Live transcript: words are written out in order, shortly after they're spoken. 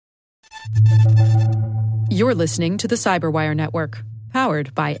You're listening to the Cyberwire Network,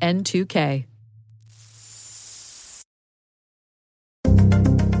 powered by N2K.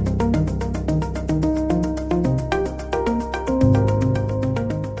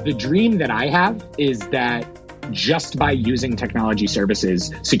 The dream that I have is that just by using technology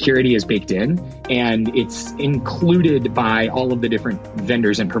services, security is baked in and it's included by all of the different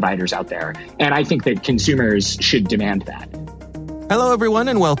vendors and providers out there. And I think that consumers should demand that. Hello, everyone,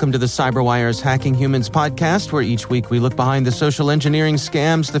 and welcome to the CyberWire's Hacking Humans podcast, where each week we look behind the social engineering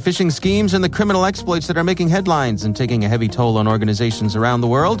scams, the phishing schemes, and the criminal exploits that are making headlines and taking a heavy toll on organizations around the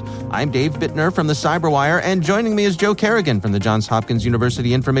world. I'm Dave Bittner from the CyberWire, and joining me is Joe Kerrigan from the Johns Hopkins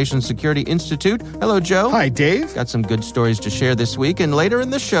University Information Security Institute. Hello, Joe. Hi, Dave. Got some good stories to share this week, and later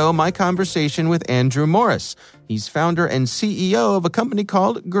in the show, my conversation with Andrew Morris. He's founder and CEO of a company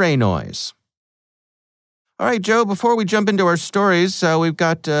called Grey Noise. All right, Joe, before we jump into our stories, we've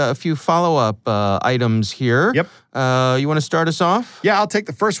got a few follow-up items here. Yep. You want to start us off? Yeah, I'll take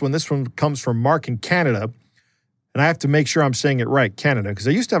the first one. This one comes from Mark in Canada. And I have to make sure I'm saying it right, Canada, because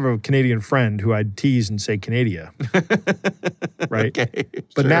I used to have a Canadian friend who I'd tease and say Canada. Right? Okay,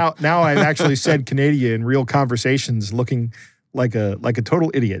 but sure. now I've actually said Canada in real conversations looking like a total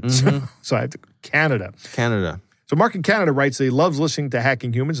idiot. Mm-hmm. So I have to Canada. So Mark in Canada writes that he loves listening to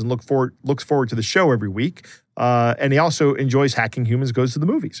Hacking Humans and looks forward to the show every week. And he also enjoys Hacking Humans, goes to the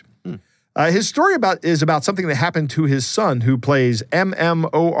movies. His story is about something that happened to his son who plays MMORPG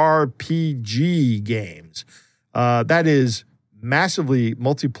games. That is massively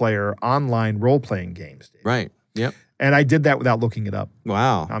multiplayer online role-playing games. Dave. Right, yep. And I did that without looking it up.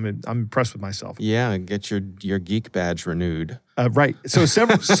 Wow. I'm impressed with myself. Yeah, get your geek badge renewed. Right. So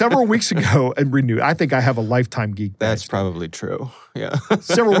several weeks ago, and renewed. I think I have a lifetime geek badge. That's probably true. Yeah.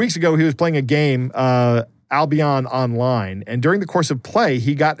 Several weeks ago, he was playing a game, Albion Online, and during the course of play,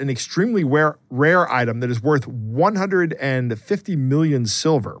 he got an extremely rare item that is worth 150 million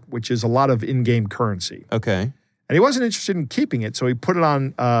silver, which is a lot of in-game currency. Okay. And he wasn't interested in keeping it, so he put it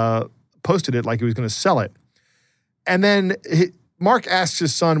on, posted it like he was going to sell it. And then Mark asks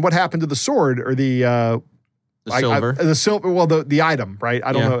his son, what happened to the sword or the silver? The silver, well, the item, right?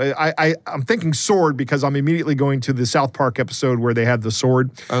 I don't know. I'm thinking sword because I'm immediately going to the South Park episode where they had the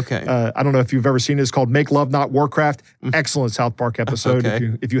sword. Okay. I don't know if you've ever seen it. It's called Make Love, Not Warcraft. Excellent South Park episode.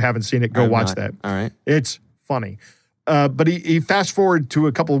 Okay. If you haven't seen it, go watch that. All right. It's funny. But he fast forward to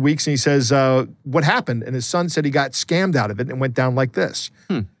a couple of weeks and he says, what happened? And his son said he got scammed out of it and went down like this.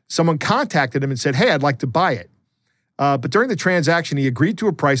 Someone contacted him and said, hey, I'd like to buy it. But during the transaction, he agreed to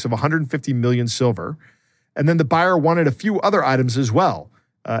a price of 150 million silver. And then the buyer wanted a few other items as well,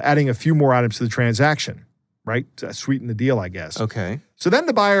 adding a few more items to the transaction, right? To sweeten the deal, I guess. Okay. So then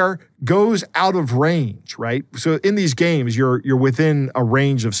the buyer goes out of range, right? So in these games, you're within a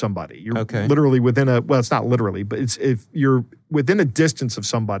range of somebody. You're literally within well, it's not literally, but if you're within a distance of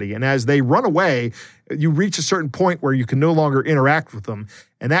somebody. And as they run away, you reach a certain point where you can no longer interact with them.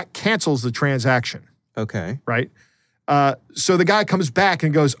 And that cancels the transaction. Okay. Right? So the guy comes back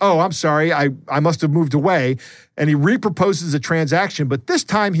and goes, oh, I'm sorry, I must have moved away. And he reproposes a transaction, but this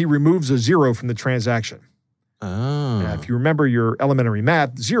time he removes a zero from the transaction. Oh. Now, if you remember your elementary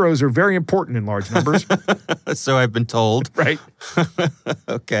math, zeros are very important in large numbers. So I've been told. Right.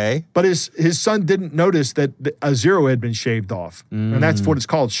 Okay. But his son didn't notice that a zero had been shaved off. And that's what it's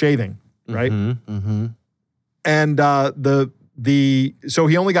called, shaving, right? And so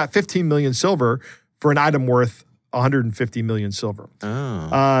he only got 15 million silver for an item worth 150 million silver.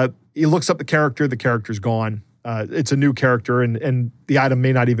 He looks up the character's gone. It's a new character, and the item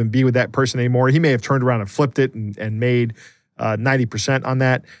may not even be with that person anymore. He may have turned around and flipped it and made 90% on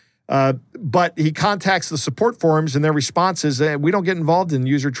that. But he contacts the support forums, and their response is, we don't get involved in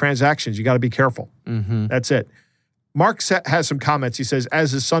user transactions. You got to be careful. That's it. Mark has some comments. He says,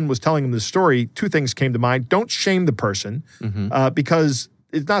 as his son was telling him the story, two things came to mind. Don't shame the person because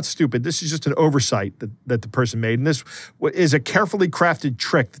it's not stupid. This is just an oversight that the person made. And this is a carefully crafted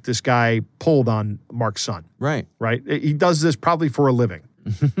trick that this guy pulled on Mark's son. Right. Right? He does this probably for a living.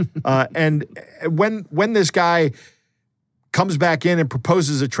 And when this guy comes back in and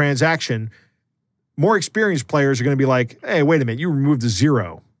proposes a transaction, more experienced players are going to be like, hey, wait a minute, you removed a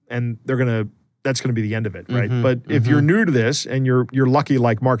zero. And that's going to be the end of it, right? But if you're new to this and you're lucky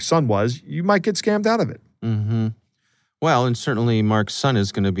like Mark's son was, you might get scammed out of it. Well, and certainly Mark's son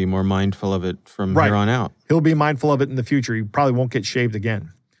is going to be more mindful of it from here on out. He'll be mindful of it in the future. He probably won't get shaved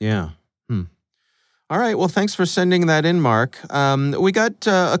again. Yeah. All right. Well, thanks for sending that in, Mark. We got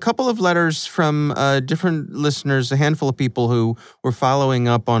a couple of letters from different listeners, a handful of people who were following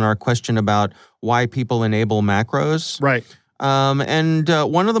up on our question about why people enable macros. Right. And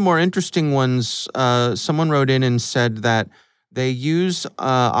one of the more interesting ones, someone wrote in and said that they use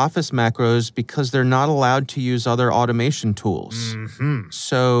Office macros because they're not allowed to use other automation tools. Mm-hmm.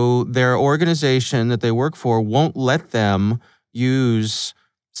 So their organization that they work for won't let them use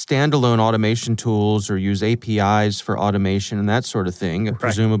standalone automation tools or use APIs for automation and that sort of thing,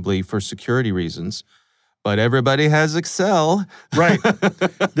 presumably for security reasons. But everybody has Excel. Right.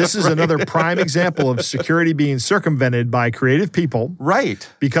 This is another prime example of security being circumvented by creative people. Right.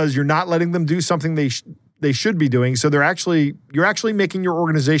 Because you're not letting them do something they should be doing. So you're actually making your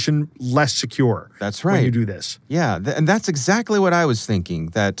organization less secure. That's right. When you do this. Yeah. And that's exactly what I was thinking,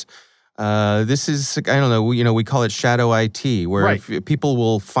 that this is, I don't know, we call it shadow IT, where if people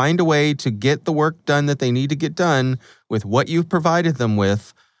will find a way to get the work done that they need to get done with what you've provided them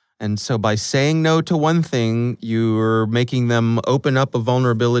with. And so by saying no to one thing, you're making them open up a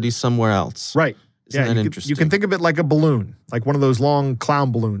vulnerability somewhere else. Right. Isn't that interesting? You can think of it like a balloon, like one of those long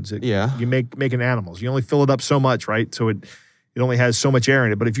clown balloons that you make in animals. You only fill it up so much, right? So it only has so much air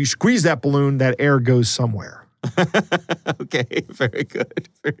in it. But if you squeeze that balloon, that air goes somewhere. Okay, very good,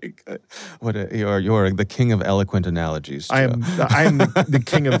 very good. You're the king of eloquent analogies, Joe. I am the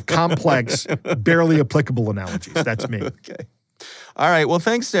king of complex, barely applicable analogies. That's me. Okay. All right. Well,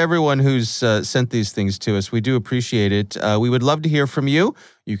 thanks to everyone who's sent these things to us. We do appreciate it. We would love to hear from you.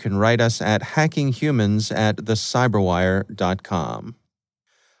 You can write us at hackinghumans@thecyberwire.com.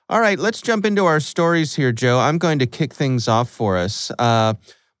 All right. Let's jump into our stories here, Joe. I'm going to kick things off for us.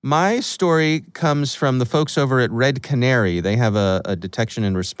 My story comes from the folks over at Red Canary. They have a detection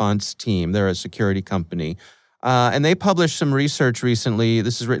and response team. They're a security company. And they published some research recently.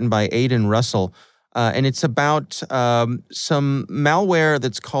 This is written by Aidan Russell. And it's about some malware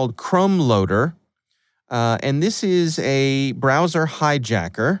that's called Chrome Loader. And this is a browser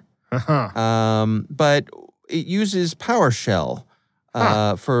hijacker. But it uses PowerShell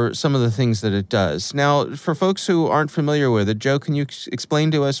for some of the things that it does. Now, for folks who aren't familiar with it, Joe, can you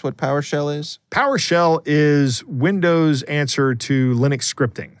explain to us what PowerShell is? PowerShell is Windows' answer to Linux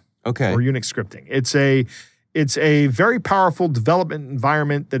scripting. Okay. Or Unix scripting. It's a very powerful development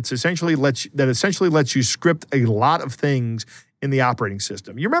environment that essentially lets you script a lot of things in the operating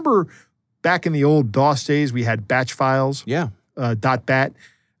system. You remember back in the old DOS days, we had batch files? Yeah. .bat.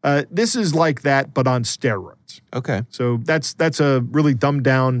 This is like that, but on steroids. Okay. So that's a really dumbed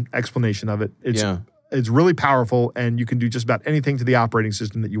down explanation of it. It's really powerful, and you can do just about anything to the operating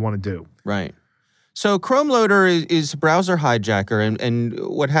system that you want to do. Right. So Chrome Loader is a browser hijacker, and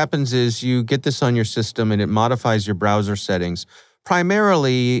what happens is you get this on your system and it modifies your browser settings.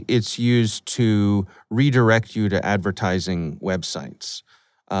 Primarily, it's used to redirect you to advertising websites.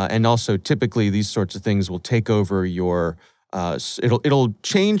 And also, typically, these sorts of things will take over your, it'll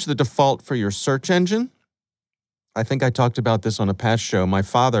change the default for your search engine. I think I talked about this on a past show. My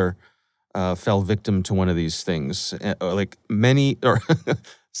father fell victim to one of these things,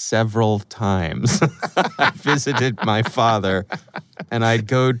 several times. I visited my father, and I'd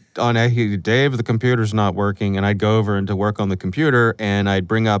go on, Dave, the computer's not working, and I'd go over and to work on the computer, and I'd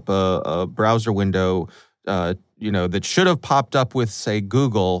bring up a browser window, that should have popped up with, say,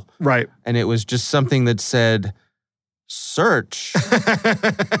 Google. Right. And it was just something that said, search,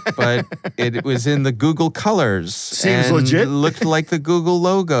 but it was in the Google colors. Seems and legit. Looked like the Google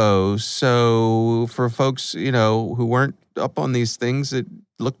logo. So for folks, who weren't up on these things, it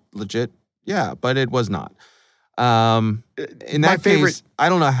looked legit. Yeah, but it was not. In that case, I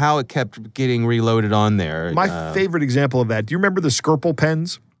don't know how it kept getting reloaded on there. My favorite example of that, do you remember the Skirple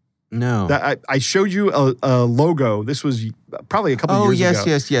pens? No. I showed you a logo. This was probably a couple of years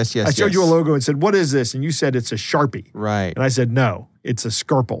ago. Yes. I showed you a logo and said, "What is this?" And you said, "It's a Sharpie." Right. And I said, "No, it's a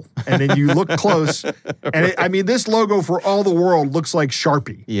Skirple." And then you look close, and this logo for all the world looks like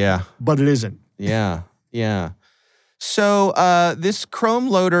Sharpie. Yeah. But it isn't. Yeah. So this Chrome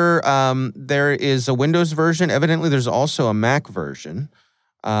Loader, there is a Windows version. Evidently, there's also a Mac version,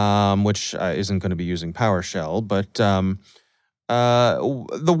 which isn't going to be using PowerShell. But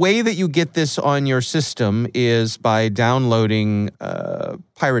the way that you get this on your system is by downloading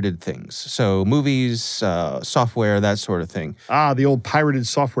pirated things. So movies, software, that sort of thing. The old pirated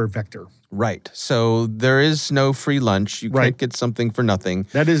software vector. Right. So there is no free lunch. You can't get something for nothing.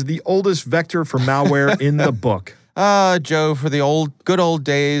 That is the oldest vector for malware in the book. Joe, for the good old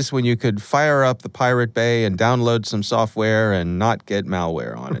days when you could fire up the Pirate Bay and download some software and not get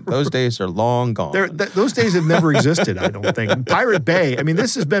malware on it. Those days are long gone. Those days have never existed, I don't think. Pirate Bay,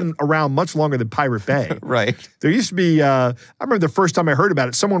 this has been around much longer than Pirate Bay. Right. There used to be, I remember the first time I heard about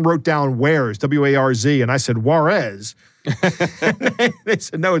it, someone wrote down Wares, W-A-R-Z, and I said, Juarez. And they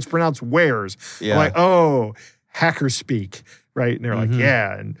said, no, it's pronounced Wares. Yeah. I'm like, oh, hacker speak, right? And they're like,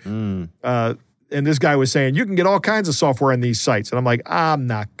 yeah. And this guy was saying, you can get all kinds of software on these sites. And I'm like, I'm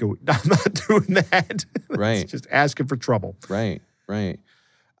not doing that. Right. It's just asking for trouble. Right.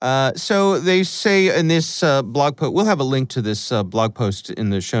 So they say in this blog post, we'll have a link to this blog post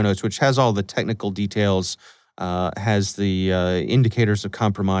in the show notes, which has all the technical details, has the indicators of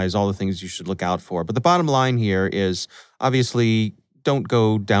compromise, all the things you should look out for. But the bottom line here is obviously don't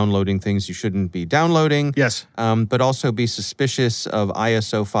go downloading things you shouldn't be downloading. Yes. But also be suspicious of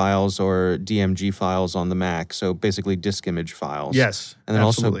ISO files or DMG files on the Mac. So basically disk image files. Yes. And then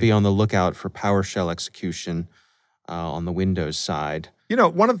absolutely. also be on the lookout for PowerShell execution on the Windows side. You know,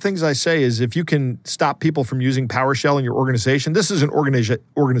 one of the things I say is if you can stop people from using PowerShell in your organization, this is an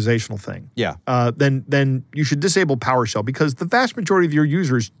organizational thing. Yeah. Then you should disable PowerShell because the vast majority of your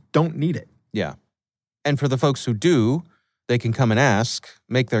users don't need it. Yeah. And for the folks who do, they can come and ask,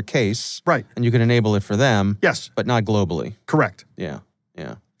 make their case. Right. And you can enable it for them. Yes. But not globally. Correct. Yeah.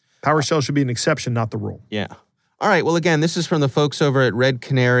 PowerShell should be an exception, not the rule. Yeah. All right. Well, again, this is from the folks over at Red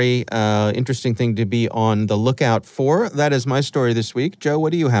Canary. Interesting thing to be on the lookout for. That is my story this week. Joe,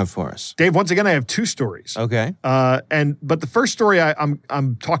 what do you have for us? Dave, once again, I have two stories. Okay. But the first story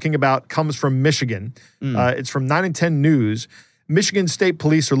I'm talking about comes from Michigan. It's from 9 and 10 News. Michigan State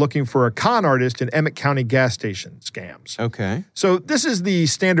Police are looking for a con artist in Emmett County gas station scams. Okay. So this is the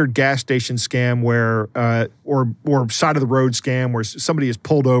standard gas station scam where, or side of the road scam where somebody is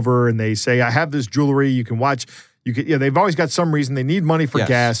pulled over and they say, "I have this jewelry. You can watch." They've always got some reason they need money for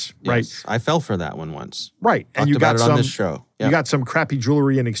gas, right? Yes. I fell for that one once. Right, and you got it on this show. Yep. You got some crappy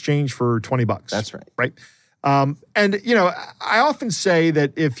jewelry in exchange for $20. That's right. Right. And I often say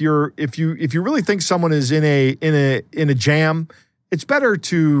that if you really think someone is in a jam, it's better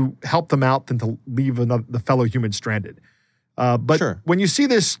to help them out than to leave the fellow human stranded. But sure. When you see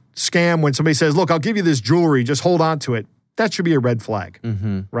this scam, when somebody says, "Look, I'll give you this jewelry, just hold on to it," that should be a red flag,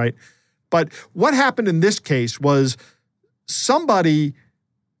 right? But what happened in this case was somebody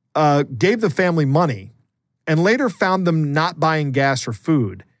gave the family money and later found them not buying gas or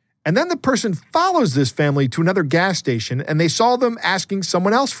food. And then the person follows this family to another gas station and they saw them asking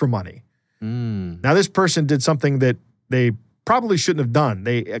someone else for money. Now, this person did something that they probably shouldn't have done.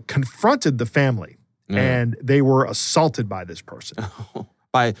 They confronted the family and they were assaulted by this person.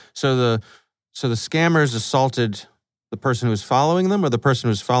 So the scammers assaulted the person who was following them, or the person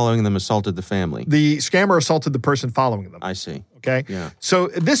who was following them assaulted the family? The scammer assaulted the person following them. I see. Okay? Yeah. So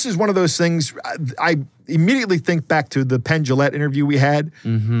this is one of those things, I immediately think back to the Penn Jillette interview we had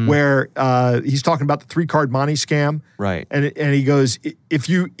where he's talking about the 3-card Monte scam. Right. And he goes,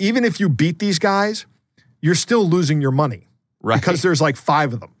 even if you beat these guys, you're still losing your money. Right. Because there's like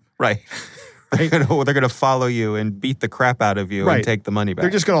 5 of them. Right. They're going to follow you and beat the crap out of you and take the money back.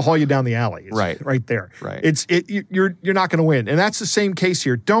 They're just going to haul you down the alley. It's right there. Right. You're not going to win, and that's the same case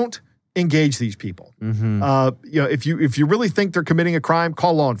here. Don't engage these people. If you really think they're committing a crime,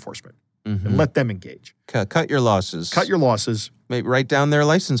 call law enforcement and let them engage. Cut your losses. Cut your losses. Maybe write down their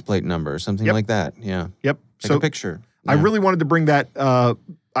license plate number or something like that. Yeah. Yep. Take a picture. Yeah. I really wanted to bring that.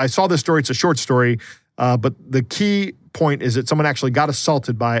 I saw this story. It's a short story, but the key point is that someone actually got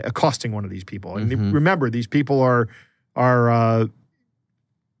assaulted by accosting one of these people. And remember, these people are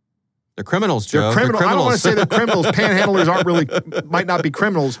they're criminals, Joe. They're criminals. I don't want to say they're criminals. Panhandlers might not be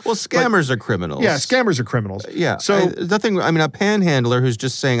criminals. Well, scammers are criminals. Yeah, scammers are criminals. Yeah. So a panhandler who's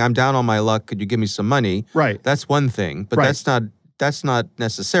just saying, "I'm down on my luck. Could you give me some money?" Right. That's one thing, but that's not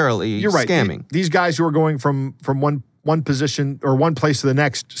necessarily You're right. scamming. These guys who are going from one position or one place to the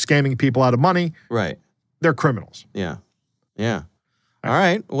next, scamming people out of money. Right. They're criminals. Yeah. Yeah. All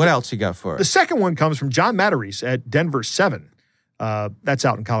right. What else you got for us? The second one comes from John Matarese at Denver 7. That's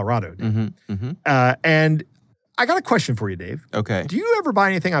out in Colorado. And I got a question for you, Dave. Okay. Do you ever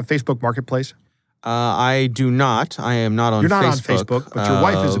buy anything on Facebook Marketplace? I do not. I am not on Facebook. You're not on Facebook, but your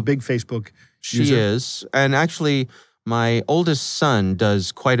wife is a big Facebook user. She is. And actually, my oldest son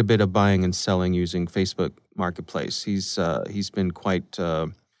does quite a bit of buying and selling using Facebook Marketplace. He's been quite...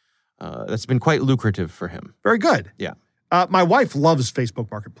 that's been quite lucrative for him. Very good. Yeah. My wife loves Facebook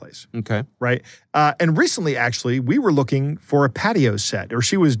Marketplace. Okay. Right? And recently, actually, we were looking for a patio set, or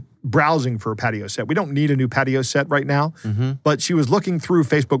she was browsing for a patio set. We don't need a new patio set right now, but she was looking through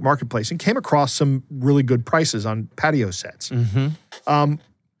Facebook Marketplace and came across some really good prices on patio sets.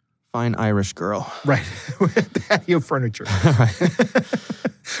 Fine Irish girl. Right. Patio furniture.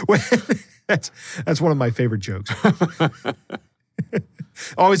 That's one of my favorite jokes.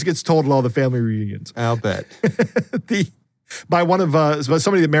 Always gets told at all the family reunions. I'll bet. By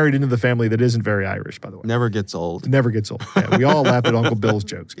somebody that married into the family that isn't very Irish, by the way. Never gets old. Never gets old. Yeah, we all laugh at Uncle Bill's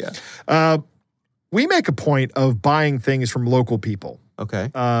jokes. Yeah. we make a point of buying things from local people.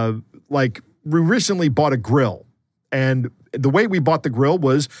 Okay. Like we recently bought a grill, and the way we bought the grill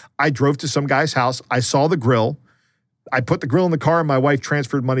was I drove to some guy's house. I saw the grill. I put the grill in the car, and my wife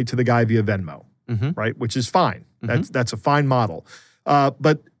transferred money to the guy via Venmo, right? Which is fine. That's a fine model.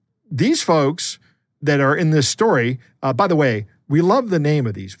 But these folks that are in this story, by the way, we love the name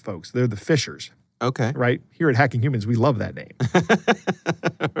of these folks. They're the Fishers. Okay. Right? Here at Hacking Humans, we love that name.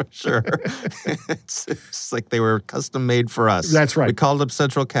 Sure. It's like they were custom made for us. That's right. We called up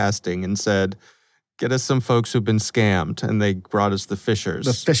Central Casting and said, get us some folks who've been scammed. And they brought us the Fishers.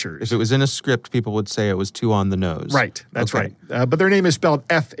 The Fishers. If it was in a script, people would say it was too on the nose. Right. That's right. But their name is spelled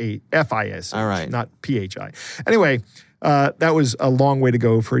F-I-S. All right. Not P-H-I. Anyway, that was a long way to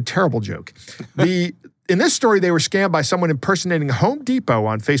go for a terrible joke. In this story, they were scammed by someone impersonating Home Depot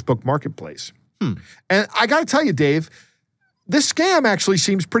on Facebook Marketplace. And I got to tell you, Dave, this scam actually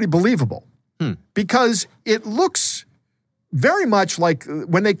seems pretty believable because it looks very much like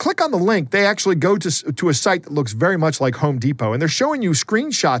when they click on the link, they actually go to a site that looks very much like Home Depot. And they're showing you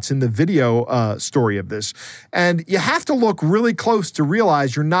screenshots in the video story of this. And you have to look really close to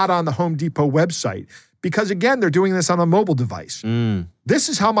realize you're not on the Home Depot website because, again, they're doing this on a mobile device. This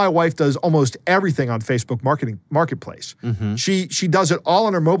is how my wife does almost everything on Facebook Marketplace. She does it all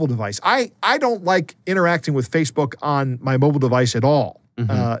on her mobile device. I don't like interacting with Facebook on my mobile device at all.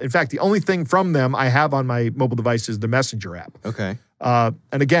 In fact, the only thing from them I have on my mobile device is the Messenger app. Okay. And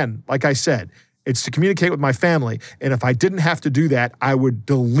again, like I said, it's to communicate with my family. And if I didn't have to do that, I would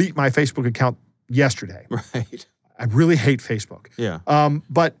delete my Facebook account yesterday. Right. I really hate Facebook. Yeah.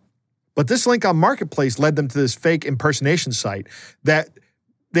 But this link on Marketplace led them to this fake impersonation site that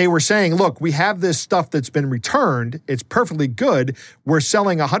they were saying, look, we have this stuff that's been returned. It's perfectly good. We're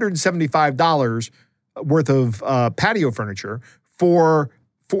selling $175 worth of patio furniture for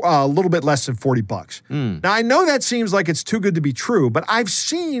a little bit less than $40. Now, I know that seems like it's too good to be true, but I've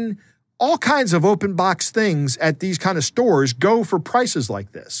seen all kinds of open box things at these kind of stores go for prices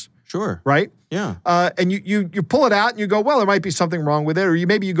like this. Sure. Right? Yeah. And you pull it out and you go, well, there might be something wrong with it. Or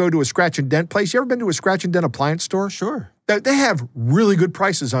maybe you go to a scratch and dent place. You ever been to a scratch and dent appliance store? Sure. They have really good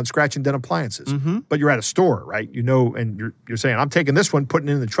prices on scratch and dent appliances. But you're at a store, right? You know, and you're saying, I'm taking this one, putting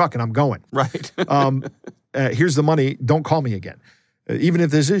it in the truck, and I'm going. Right. Here's the money. Don't call me again. Even if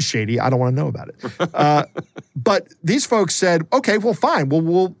this is shady, I don't want to know about it. But these folks said, okay, well, fine.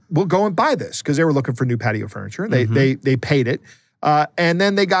 We'll go and buy this because they were looking for new patio furniture. They paid it. And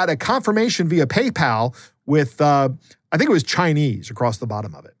then they got a confirmation via PayPal with, I think it was Chinese across the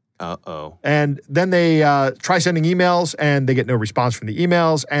bottom of it. Uh-oh. And then they try sending emails, and they get no response from the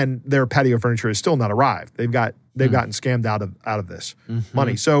emails, and their patio furniture has still not arrived. They've gotten scammed out of this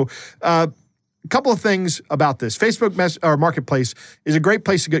money. So a couple of things about this. Facebook Marketplace is a great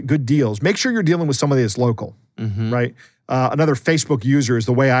place to get good deals. Make sure you're dealing with somebody that's local, right? Another Facebook user is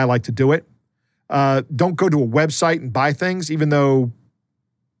the way I like to do it. Don't go to a website and buy things, even though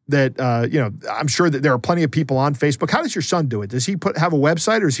that, I'm sure that there are plenty of people on Facebook. How does your son do it? Does he have a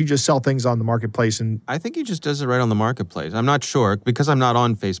website, or does he just sell things on the marketplace? And I think he just does it right on the marketplace. I'm not sure. Because I'm not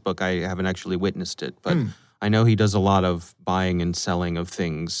on Facebook, I haven't actually witnessed it. But I know he does a lot of buying and selling of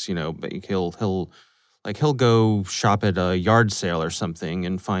things. You know, but he'll go shop at a yard sale or something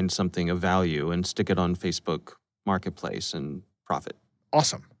and find something of value and stick it on Facebook Marketplace and profit.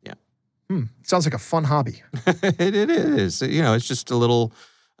 Awesome. Yeah. Sounds like a fun hobby. It is. You know, it's just a little...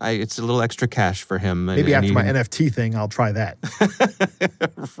 it's a little extra cash for him. Maybe after my NFT thing, I'll try that.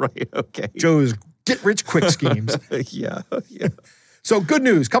 Right, okay. Joe's get-rich-quick schemes. Yeah. So good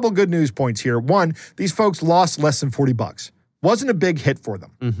news, couple of good news points here. One, these folks lost less than $40. Wasn't a big hit for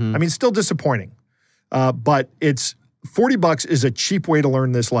them. I mean, still disappointing. But it's $40 is a cheap way to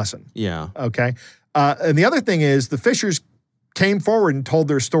learn this lesson. Yeah. Okay? And the other thing is the Fishers came forward and told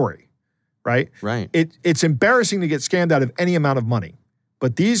their story, right? Right. It's embarrassing to get scammed out of any amount of money.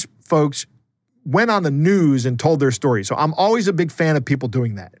 But these folks went on the news and told their story. So I'm always a big fan of people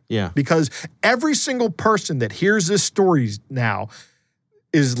doing that. Yeah. Because every single person that hears this story now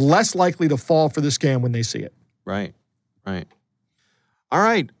is less likely to fall for the scam when they see it. Right. All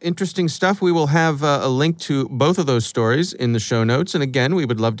right. Interesting stuff. We will have a link to both of those stories in the show notes. And again, we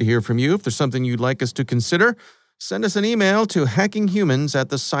would love to hear from you. If there's something you'd like us to consider, send us an email to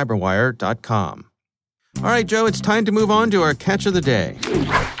hackinghumans@thecyberwire.com. All right, Joe, it's time to move on to our catch of the day.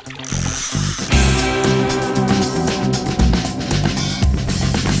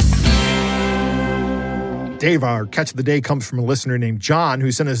 Dave, our catch of the day comes from a listener named John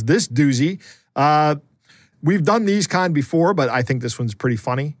who sent us this doozy. We've done these kind before, but I think this one's pretty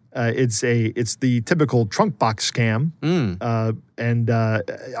funny. It's the typical trunk box scam, and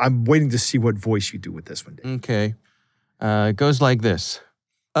I'm waiting to see what voice you do with this one, Dave. Okay. It goes like this.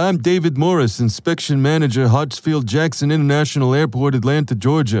 I'm David Morris, Inspection Manager, Hartsfield-Jackson International Airport, Atlanta,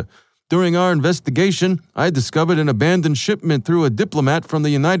 Georgia. During our investigation, I discovered an abandoned shipment through a diplomat from the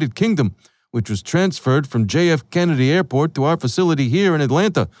United Kingdom, which was transferred from JF Kennedy Airport to our facility here in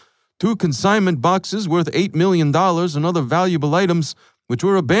Atlanta. 2 consignment boxes worth $8 million and other valuable items, which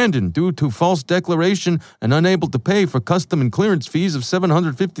were abandoned due to false declaration and unable to pay for custom and clearance fees of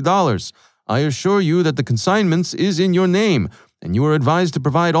 $750. I assure you that the consignments is in your name, and you are advised to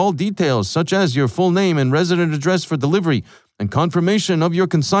provide all details such as your full name and resident address for delivery and confirmation of your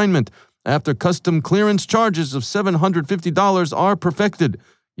consignment after custom clearance charges of $750 are perfected.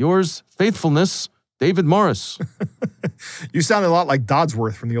 Yours, faithfulness, David Morris. You sound a lot like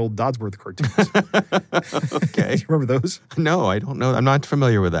Dodsworth from the old Dodsworth cartoons. Okay. Do you remember those? No, I don't know. I'm not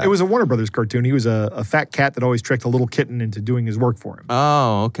familiar with that. It was a Warner Brothers cartoon. He was a fat cat that always tricked a little kitten into doing his work for him.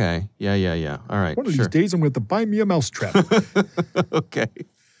 Oh, okay. Yeah. All right. One of these days, I'm going to buy me a mousetrap. Okay.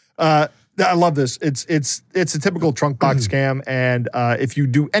 I love this. It's a typical trunk box scam, and if you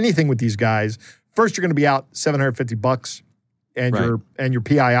do anything with these guys, first you're going to be out $750 and your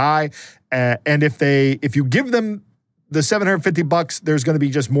PII, and if you give them the $750, there's going to be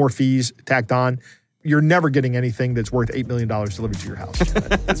just more fees tacked on. You're never getting anything that's worth $8 million delivered to your house.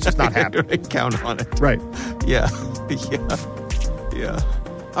 It's just not happening. Count on it. Right. Yeah.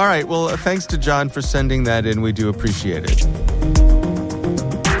 All right. Well, thanks to John for sending that in. We do appreciate it.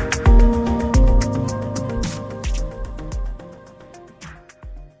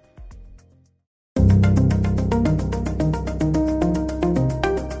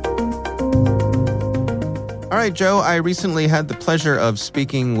 All right, Joe, I recently had the pleasure of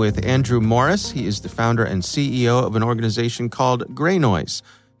speaking with Andrew Morris. He is the founder and CEO of an organization called Gray Noise.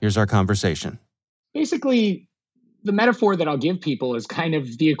 Here's our conversation. Basically, the metaphor that I'll give people is kind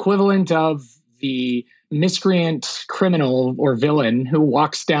of the equivalent of the miscreant criminal or villain who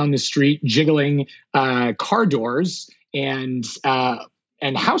walks down the street jiggling car doors and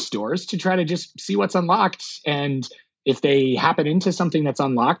house doors to try to just see what's unlocked. And if they happen into something that's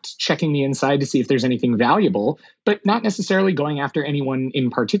unlocked, checking the inside to see if there's anything valuable, but not necessarily going after anyone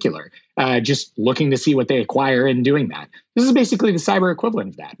in particular, just looking to see what they acquire and doing that. This is basically the cyber equivalent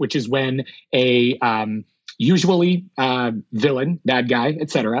of that, which is when a usually villain, bad guy,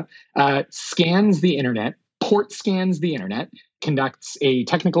 etc., scans the internet, port scans the internet, conducts a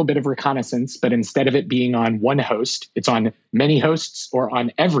technical bit of reconnaissance, but instead of it being on one host, it's on many hosts or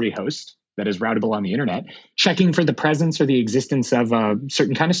on every host that is routable on the internet, checking for the presence or the existence of a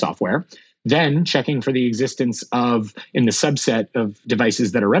certain kind of software, then checking for the existence of, in the subset of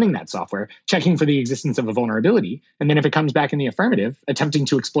devices that are running that software, checking for the existence of a vulnerability. And then if it comes back in the affirmative, attempting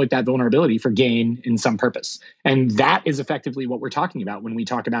to exploit that vulnerability for gain in some purpose. And that is effectively what we're talking about when we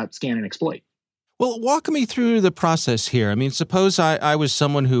talk about scan and exploit. Well, walk me through the process here. I mean, suppose I was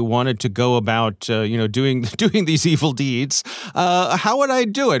someone who wanted to go about, doing these evil deeds. How would I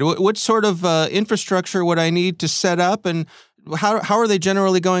do it? What sort of infrastructure would I need to set up, and how are they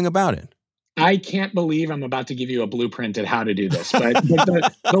generally going about it? I can't believe I'm about to give you a blueprint at how to do this, but I'm going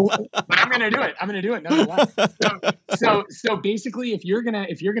to do it. I'm going to do it nonetheless. So basically, if you're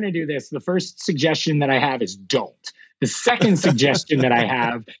gonna do this, the first suggestion that I have is don't. The second suggestion that I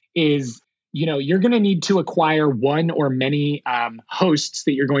have is, you're going to need to acquire one or many hosts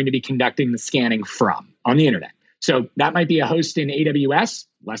that you're going to be conducting the scanning from on the internet. So that might be a host in AWS.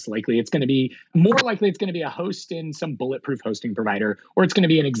 More likely it's going to be a host in some bulletproof hosting provider, or it's going to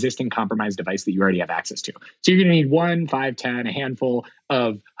be an existing compromised device that you already have access to. So you're going to need 1, 5, 10, a handful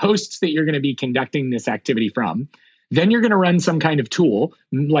of hosts that you're going to be conducting this activity from. Then you're going to run some kind of tool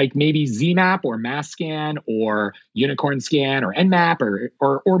like maybe ZMAP or MassScan or Unicorn Scan or Nmap,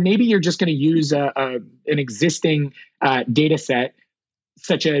 or maybe you're just going to use an existing data set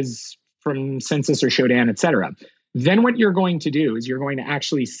such as from Census or Shodan, et cetera. Then what you're going to do is you're going to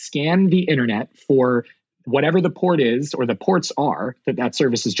actually scan the internet for whatever the port is or the ports are that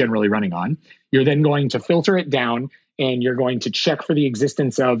service is generally running on. You're then going to filter it down, and you're going to check for the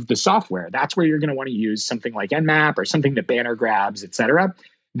existence of the software. That's where you're going to want to use something like Nmap or something that Banner grabs, et cetera.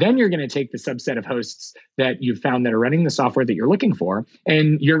 Then you're going to take the subset of hosts that you've found that are running the software that you're looking for,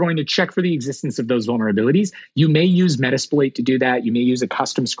 and you're going to check for the existence of those vulnerabilities. You may use Metasploit to do that. You may use a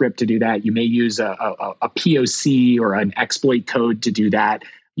custom script to do that. You may use a POC or an exploit code to do that.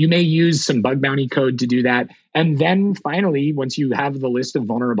 You may use some bug bounty code to do that. And then finally, once you have the list of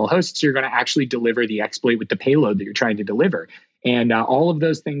vulnerable hosts, you're going to actually deliver the exploit with the payload that you're trying to deliver. And all of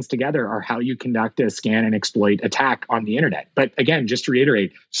those things together are how you conduct a scan and exploit attack on the internet. But again, just to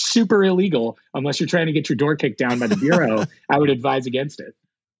reiterate, super illegal unless you're trying to get your door kicked down by the Bureau. I would advise against it.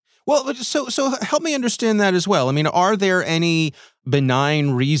 Well, so help me understand that as well. I mean, are there any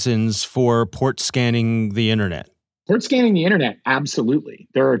benign reasons for port scanning the internet? Port scanning the internet, absolutely.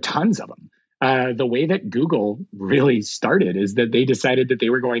 There are tons of them. The way that Google really started is that they decided that they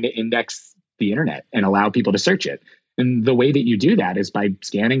were going to index the internet and allow people to search it. And the way that you do that is by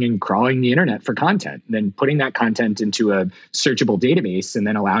scanning and crawling the internet for content, then putting that content into a searchable database and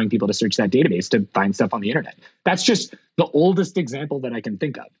then allowing people to search that database to find stuff on the internet. That's just the oldest example that I can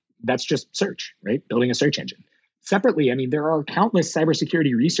think of. That's just search, right? Building a search engine. Separately, I mean, there are countless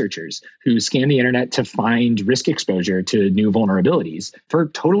cybersecurity researchers who scan the internet to find risk exposure to new vulnerabilities for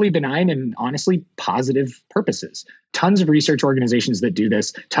totally benign and honestly positive purposes. Tons of research organizations that do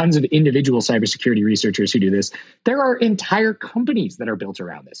this, tons of individual cybersecurity researchers who do this. There are entire companies that are built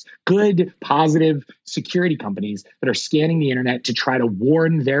around this. Good, positive security companies that are scanning the internet to try to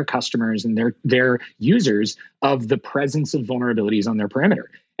warn their customers and their users of the presence of vulnerabilities on their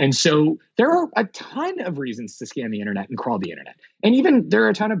perimeter. And so there are a ton of reasons to scan the internet and crawl the internet. And even there are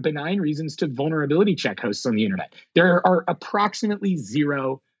a ton of benign reasons to vulnerability check hosts on the internet. There are approximately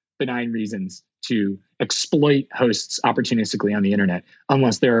 0 benign reasons to exploit hosts opportunistically on the internet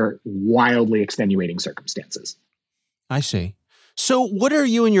unless there are wildly extenuating circumstances. I see. So what are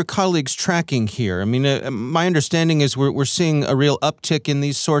you and your colleagues tracking here? I mean, my understanding is we're seeing a real uptick in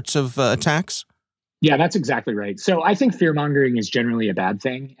these sorts of attacks. Yeah, that's exactly right. So I think fear-mongering is generally a bad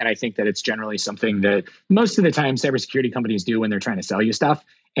thing. And I think that it's generally something that most of the time cybersecurity companies do when they're trying to sell you stuff.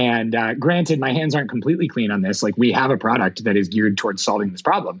 And granted, my hands aren't completely clean on this. Like, we have a product that is geared towards solving this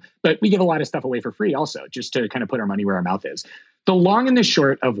problem, but we give a lot of stuff away for free also, just to kind of put our money where our mouth is. The long and the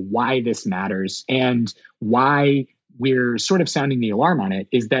short of why this matters and why we're sort of sounding the alarm on it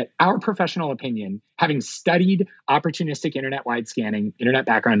is that our professional opinion, having studied opportunistic internet-wide scanning, internet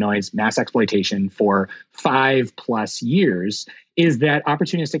background noise, mass exploitation for 5+ years, is that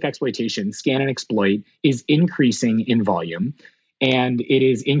opportunistic exploitation, scan and exploit, is increasing in volume, and it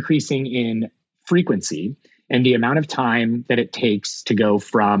is increasing in frequency, and the amount of time that it takes to go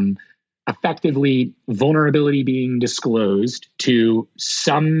from effectively vulnerability being disclosed to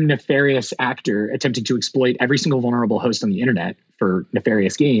some nefarious actor attempting to exploit every single vulnerable host on the internet for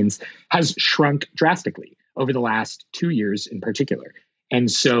nefarious gains has shrunk drastically over the last 2 years in particular. And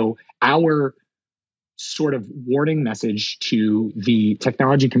so our sort of warning message to the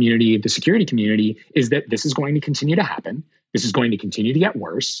technology community, the security community, is that this is going to continue to happen. This is going to continue to get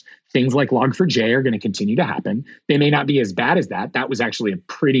worse. Things like Log4j are going to continue to happen. They may not be as bad as that. That was actually a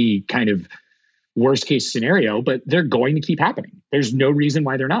pretty kind of worst case scenario, but they're going to keep happening. There's no reason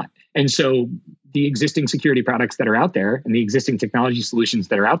why they're not. And so the existing security products that are out there and the existing technology solutions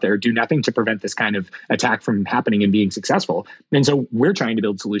that are out there do nothing to prevent this kind of attack from happening and being successful. And so we're trying to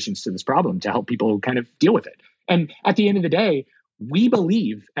build solutions to this problem to help people kind of deal with it. And at the end of the day, we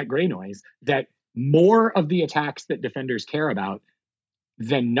believe at Gray Noise that more of the attacks that defenders care about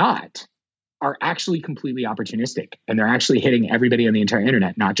than not are actually completely opportunistic, and they're actually hitting everybody on the entire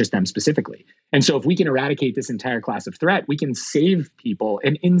internet, not just them specifically. And so if we can eradicate this entire class of threat, we can save people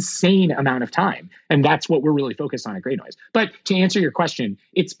an insane amount of time. And that's what we're really focused on at Gray Noise. But to answer your question,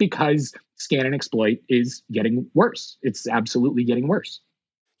 it's because scan and exploit is getting worse. It's absolutely getting worse.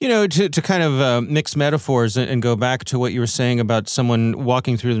 You know, to kind of mix metaphors and go back to what you were saying about someone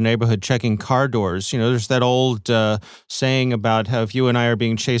walking through the neighborhood checking car doors, you know, there's that old saying about how if you and I are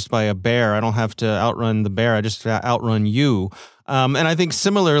being chased by a bear, I don't have to outrun the bear, I just outrun you. And I think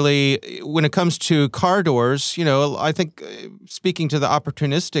similarly, when it comes to car doors, you know, I think speaking to the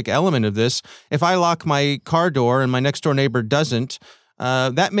opportunistic element of this, if I lock my car door and my next door neighbor doesn't,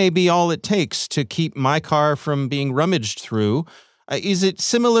 that may be all it takes to keep my car from being rummaged through. Is it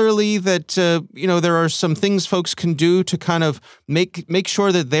similarly that, you know, there are some things folks can do to kind of make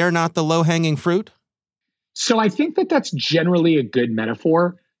sure that they're not the low-hanging fruit? So I think that that's generally a good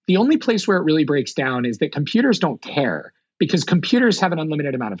metaphor. The only place where it really breaks down is that computers don't care, because computers have an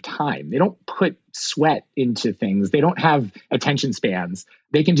unlimited amount of time. They don't put sweat into things. They don't have attention spans.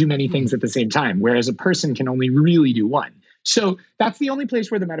 They can do many things at the same time, whereas a person can only really do one. So that's the only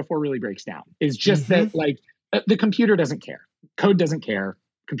place where the metaphor really breaks down, is just that, like, the computer doesn't care. Code doesn't care.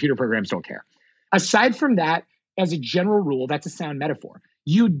 Computer programs don't care. Aside from that, as a general rule, that's a sound metaphor.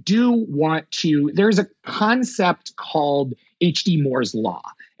 You do want to, there's a concept called H.D. Moore's Law.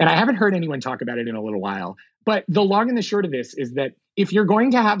 And I haven't heard anyone talk about it in a little while. But the long and the short of this is that if you're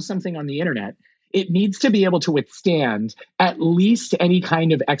going to have something on the internet, it needs to be able to withstand at least any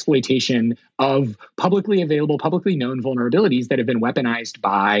kind of exploitation of publicly available, publicly known vulnerabilities that have been weaponized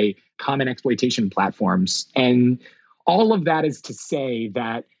by common exploitation platforms. And all of that is to say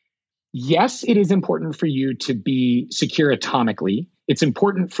that, yes, it is important for you to be secure atomically. It's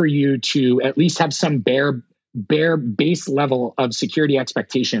important for you to at least have some bare base level of security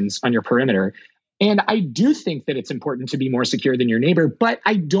expectations on your perimeter. And I do think that it's important to be more secure than your neighbor, but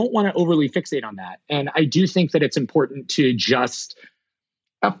I don't want to overly fixate on that. And I do think that it's important to just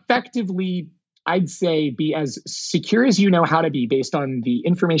effectively, I'd say, be as secure as you know how to be based on the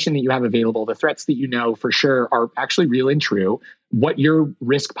information that you have available, the threats that you know for sure are actually real and true, what your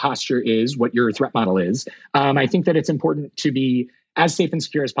risk posture is, what your threat model is. I think that it's important to be as safe and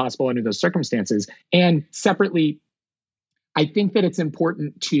secure as possible under those circumstances. And separately, I think that it's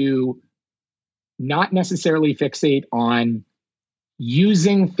important to not necessarily fixate on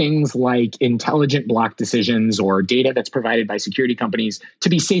using things like intelligent block decisions or data that's provided by security companies to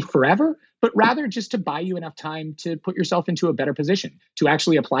be safe forever, but rather just to buy you enough time to put yourself into a better position, to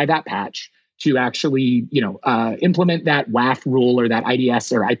actually apply that patch, to actually, implement that WAF rule or that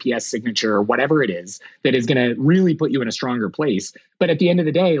IDS or IPS signature or whatever it is that is going to really put you in a stronger place. But at the end of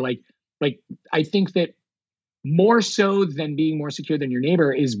the day, I think that more so than being more secure than your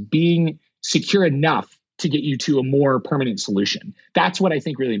neighbor is being secure enough to get you to a more permanent solution. That's what I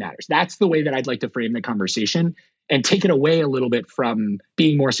think really matters. That's the way that I'd like to frame the conversation and take it away a little bit from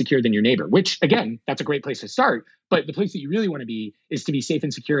being more secure than your neighbor, which again, that's a great place to start. But the place that you really want to be is to be safe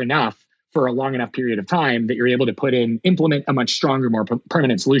and secure enough for a long enough period of time that you're able to implement a much stronger, more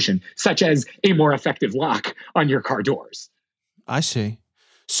permanent solution, such as a more effective lock on your car doors. I see.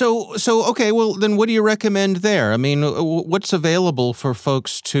 So okay, well, then what do you recommend there? I mean, what's available for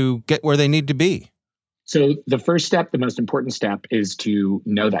folks to get where they need to be? So the first step, the most important step, is to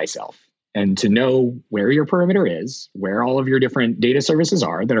know thyself and to know where your perimeter is, where all of your different data services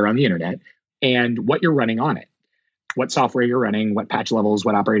are that are on the internet, and what you're running on it, what software you're running, what patch levels,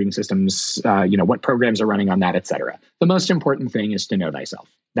 what operating systems, what programs are running on that, et cetera. The most important thing is to know thyself.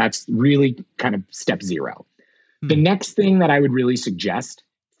 That's really kind of step zero. The next thing that I would really suggest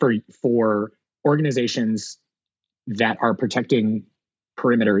for organizations that are protecting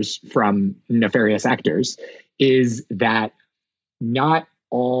perimeters from nefarious actors is that not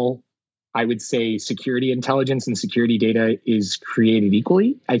all, I would say, security intelligence and security data is created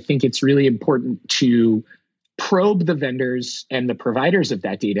equally. I think it's really important to probe the vendors and the providers of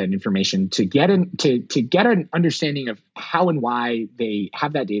that data and information to get an understanding of how and why they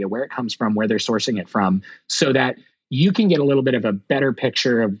have that data, where it comes from, where they're sourcing it from, so that you can get a little bit of a better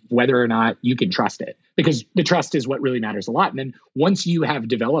picture of whether or not you can trust it, because the trust is what really matters a lot. And then once you have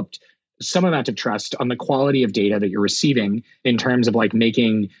developed some amount of trust on the quality of data that you're receiving in terms of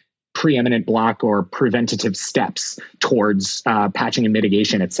making preeminent block or preventative steps towards patching and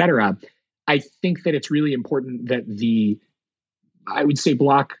mitigation, et cetera, I think that it's really important that I would say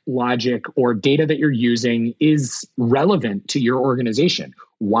block logic or data that you're using is relevant to your organization.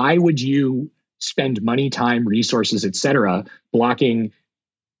 Why would you spend money, time, resources, et cetera, blocking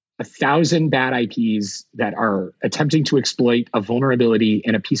 1,000 bad IPs that are attempting to exploit a vulnerability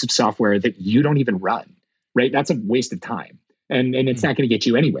in a piece of software that you don't even run, right? That's a waste of time. And it's not going to get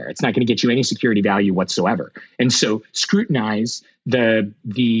you anywhere. It's not going to get you any security value whatsoever. And so scrutinize the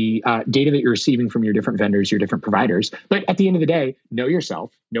data that you're receiving from your different vendors, your different providers. But at the end of the day, know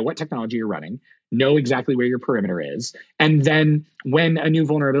yourself, know what technology you're running, know exactly where your perimeter is. And then when a new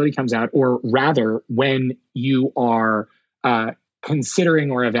vulnerability comes out, or rather when you are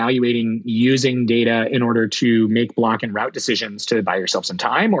considering or evaluating using data in order to make block and route decisions to buy yourself some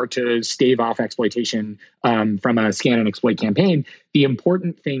time or to stave off exploitation from a scan and exploit campaign, the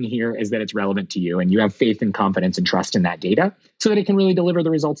important thing here is that it's relevant to you and you have faith and confidence and trust in that data so that it can really deliver the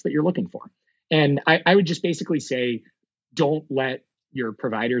results that you're looking for. And I would just basically say, don't let your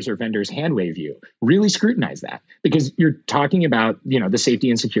providers or vendors hand wave you. Really scrutinize that, because you're talking about, the safety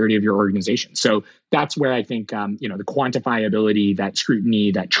and security of your organization. So that's where I think, the quantifiability, that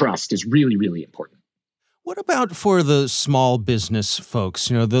scrutiny, that trust is really, really important. What about for the small business folks,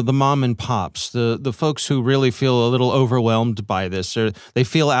 the mom and pops, the folks who really feel a little overwhelmed by this, or they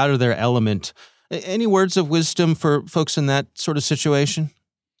feel out of their element? Any words of wisdom for folks in that sort of situation?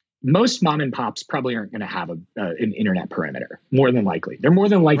 Most mom and pops probably aren't going to have an internet perimeter, more than likely. They're more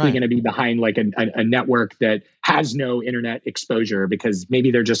than likely going to be behind a network that has no internet exposure, because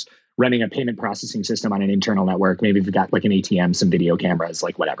maybe they're just running a payment processing system on an internal network. Maybe they've got an ATM, some video cameras,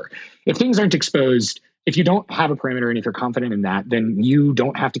 whatever. If things aren't exposed, if you don't have a perimeter and if you're confident in that, then you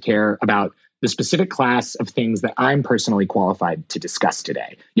don't have to care about the specific class of things that I'm personally qualified to discuss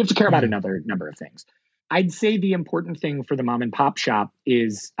today. You have to care about another number of things. I'd say the important thing for the mom and pop shop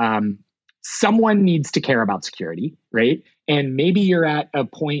is someone needs to care about security, right? And maybe you're at a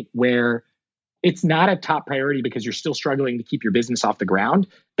point where it's not a top priority because you're still struggling to keep your business off the ground.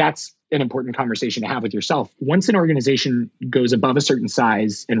 That's an important conversation to have with yourself. Once an organization goes above a certain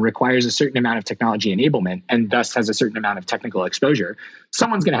size and requires a certain amount of technology enablement and thus has a certain amount of technical exposure,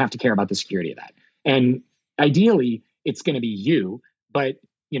 someone's going to have to care about the security of that. And ideally, it's going to be you. But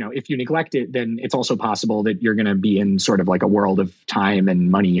if you neglect it, then it's also possible that you're going to be in sort of like a world of time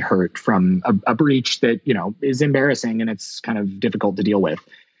and money hurt from a breach that, is embarrassing and it's kind of difficult to deal with.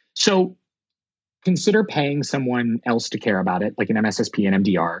 So consider paying someone else to care about it, like an MSSP and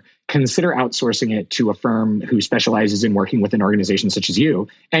MDR. Consider outsourcing it to a firm who specializes in working with an organization such as you.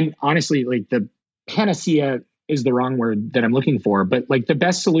 And honestly, like the panacea is the wrong word that I'm looking for, but like the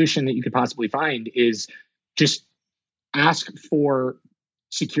best solution that you could possibly find is just ask for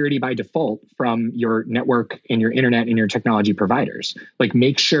security by default from your network and your internet and your technology providers. Like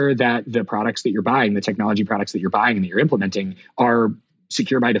make sure that the products that you're buying, the technology products that you're buying and that you're implementing are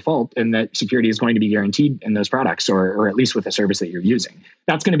secure by default, and that security is going to be guaranteed in those products, or at least with the service that you're using.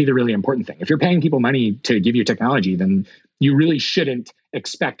 That's going to be the really important thing. If you're paying people money to give you technology, then you really shouldn't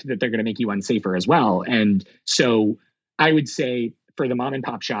expect that they're going to make you unsafer as well. And so I would say for the mom and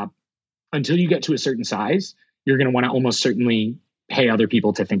pop shop, until you get to a certain size, you're going to want to almost certainly pay other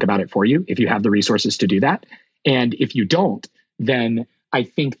people to think about it for you if you have the resources to do that. And if you don't, then I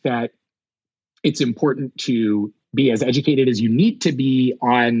think that it's important to be as educated as you need to be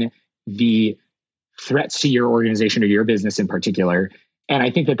on the threats to your organization or your business in particular. And I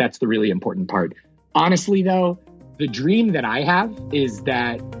think that that's the really important part. Honestly, though, the dream that I have is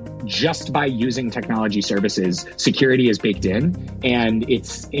that just by using technology services, security is baked in and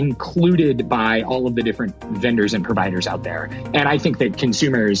it's included by all of the different vendors and providers out there. And I think that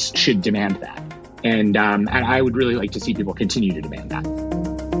consumers should demand that. And I would really like to see people continue to demand that.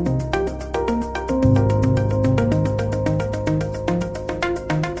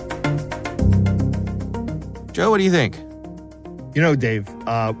 Joe, what do you think? Dave,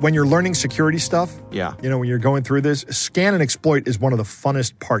 when you're learning security stuff, when you're going through this, scan and exploit is one of the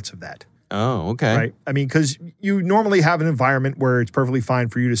funnest parts of that. Oh, okay. Right? I mean, because you normally have an environment where it's perfectly fine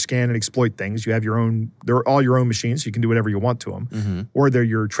for you to scan and exploit things. You have they're all your own machines, so you can do whatever you want to them, or they're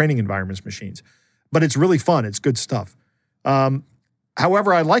your training environments machines. But it's really fun. It's good stuff.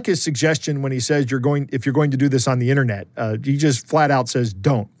 However, I like his suggestion when he says if you're going to do this on the internet. He just flat out says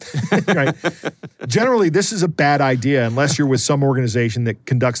don't. Right? Generally, this is a bad idea unless you're with some organization that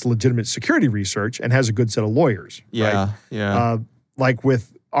conducts legitimate security research and has a good set of lawyers. Yeah, right? yeah. Like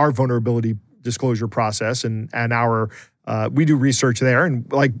with our vulnerability disclosure process and our we do research there,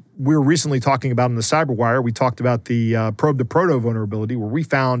 and like we were recently talking about in the CyberWire, we talked about the Probe the Proto vulnerability where we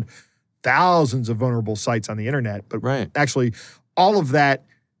found thousands of vulnerable sites on the internet, but actually all of that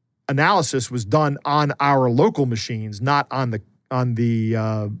analysis was done on our local machines, not on the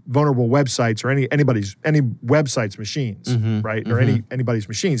vulnerable websites or any website's machines, right? Or anybody's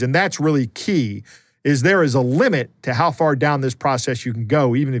machines. And that's really key, is there is a limit to how far down this process you can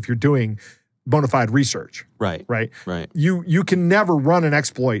go, even if you're doing bona fide research. Right. You can never run an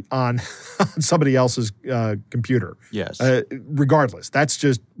exploit on somebody else's computer. Yes. Regardless. That's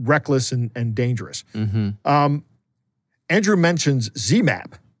just reckless and dangerous. Andrew mentions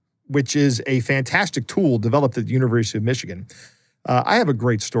ZMAP, which is a fantastic tool developed at the University of Michigan. I have a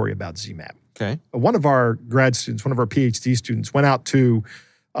great story about ZMAP. Okay. One of our grad students, one of our PhD students, went out to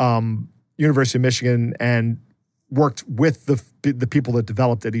University of Michigan and worked with the people that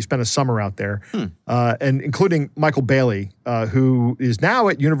developed it. He spent a summer out there, and including Michael Bailey, who is now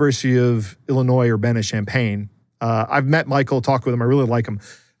at University of Illinois Urbana-Champaign. I've met Michael, talked with him. I really like him.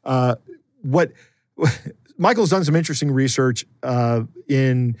 Michael's done some interesting research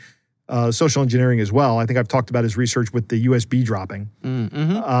in social engineering as well. I think I've talked about his research with the USB dropping.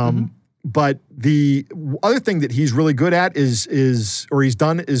 But the other thing that he's really good at is he's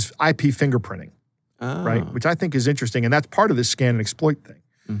done is IP fingerprinting, right? Which I think is interesting. And that's part of this scan and exploit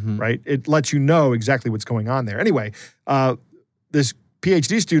thing, right? It lets you know exactly what's going on there. Anyway, this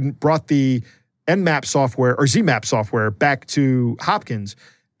PhD student brought the Nmap software or ZMAP software back to Hopkins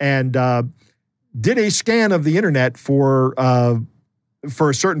and did a scan of the internet for a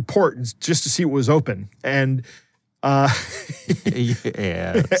certain port just to see what was open. And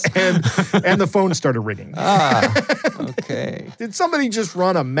Yes. and the phone started ringing. Okay. Did somebody just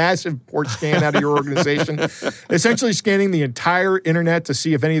run a massive port scan out of your organization, essentially scanning the entire internet to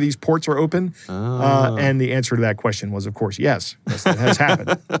see if any of these ports are open? And the answer to that question was, of course, yes. Yes, that has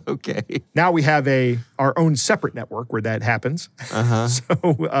happened. Okay. Now we have our own separate network where that happens.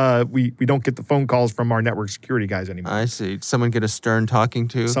 So we don't get the phone calls from our network security guys anymore. I see. Did someone get a stern talking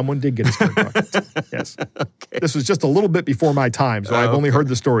to? Someone did get a stern talking to. Yes. Okay. This was just a little bit before my time, so I've only heard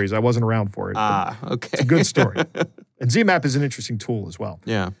the stories. I wasn't around for it. Okay. It's a good story. And ZMAP is an interesting tool as well.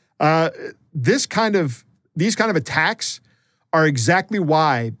 Yeah. These kind of attacks are exactly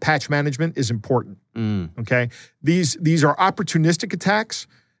why patch management is important. Okay? These are opportunistic attacks,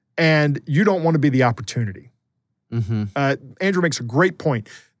 and you don't want to be the opportunity. Andrew makes a great point.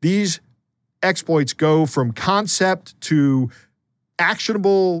 These exploits go from concept to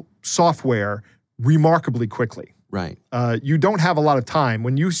actionable software remarkably quickly. Right. You don't have a lot of time.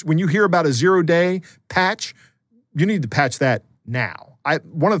 When you hear about a 0-day patch, you need to patch that now.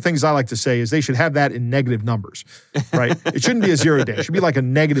 One of the things I like to say is they should have that in negative numbers, right? It shouldn't be a 0-day. It should be like a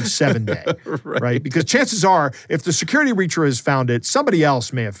negative 7-day, right? Because chances are, if the security breacher has found it, somebody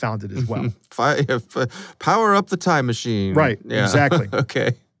else may have found it as well. Power up the time machine. Right, yeah. Exactly.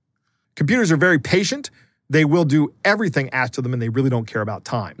 Okay. Computers are very patient. They will do everything asked of them, and they really don't care about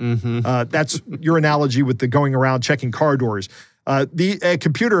time. That's your analogy with the going around checking car doors. A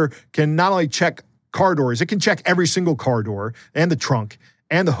computer can not only check car doors, it can check every single car door and the trunk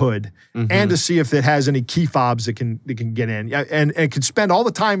and the hood, and to see if it has any key fobs that can get in. And it can spend all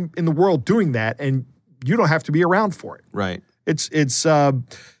the time in the world doing that, and you don't have to be around for it. Right. It's an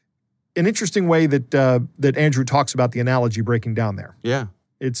interesting way that Andrew talks about the analogy breaking down there. Yeah.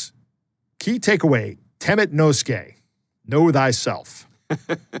 It's key takeaway. Temet nosce, know thyself,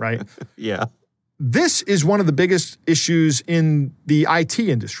 right? Yeah. This is one of the biggest issues in the IT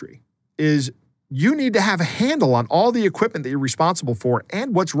industry, is you need to have a handle on all the equipment that you're responsible for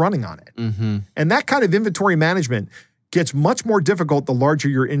and what's running on it. And that kind of inventory management gets much more difficult the larger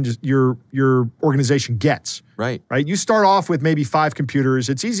your organization gets. Right. Right? You start off with maybe 5 computers.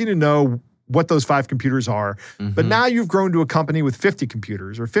 It's easy to know what those 5 computers are. But now you've grown to a company with 50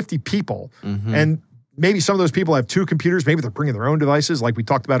 computers or 50 people, and maybe some of those people have 2 computers. Maybe they're bringing their own devices, like we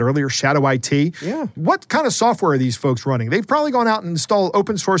talked about earlier, Shadow IT. Yeah. What kind of software are these folks running? They've probably gone out and installed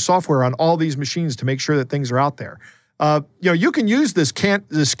open source software on all these machines to make sure that things are out there. You can use this scan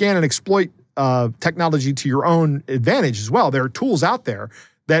and exploit technology to your own advantage as well. There are tools out there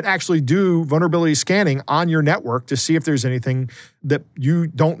that actually do vulnerability scanning on your network to see if there's anything that you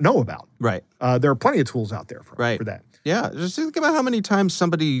don't know about. Right. There are plenty of tools out there for that. Yeah, just think about how many times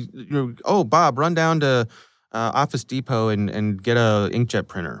somebody, Bob, run down to Office Depot and get a inkjet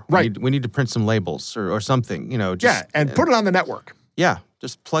printer. We need to print some labels or something, and put it on the network. Yeah,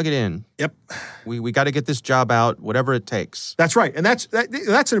 just plug it in. Yep. We got to get this job out, whatever it takes. That's right, and that's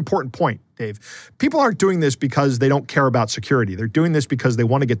an important point, Dave. People aren't doing this because they don't care about security. They're doing this because they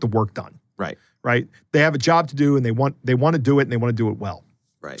want to get the work done. Right. Right. They have a job to do, and they want to do it, and they want to do it well.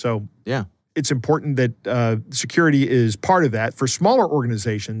 Right. So yeah. It's important that security is part of that. For smaller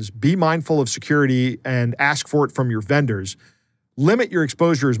organizations, be mindful of security and ask for it from your vendors. Limit your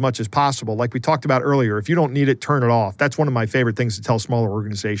exposure as much as possible. Like we talked about earlier, if you don't need it, turn it off. That's one of my favorite things to tell smaller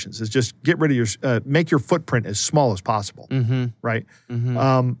organizations is just get rid of make your footprint as small as possible, right?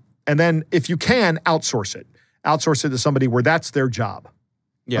 And then if you can, outsource it. Outsource it to somebody where that's their job,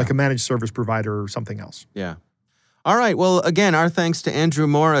 like a managed service provider or something else. Yeah. All right. Well, again, our thanks to Andrew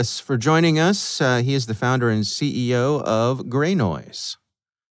Morris for joining us. He is the founder and CEO of Gray Noise.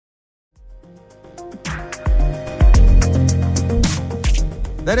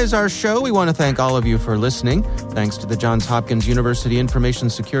 That is our show. We want to thank all of you for listening. Thanks to the Johns Hopkins University Information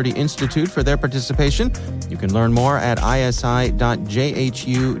Security Institute for their participation. You can learn more at isi.jhu.edu.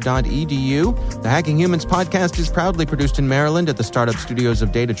 The Hacking Humans podcast is proudly produced in Maryland at the startup studios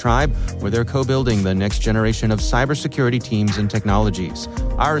of Data Tribe, where they're co-building the next generation of cybersecurity teams and technologies.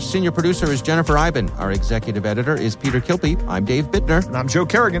 Our senior producer is Jennifer Iben. Our executive editor is Peter Kilpe. I'm Dave Bittner. And I'm Joe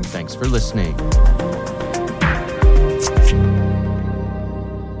Kerrigan. Thanks for listening.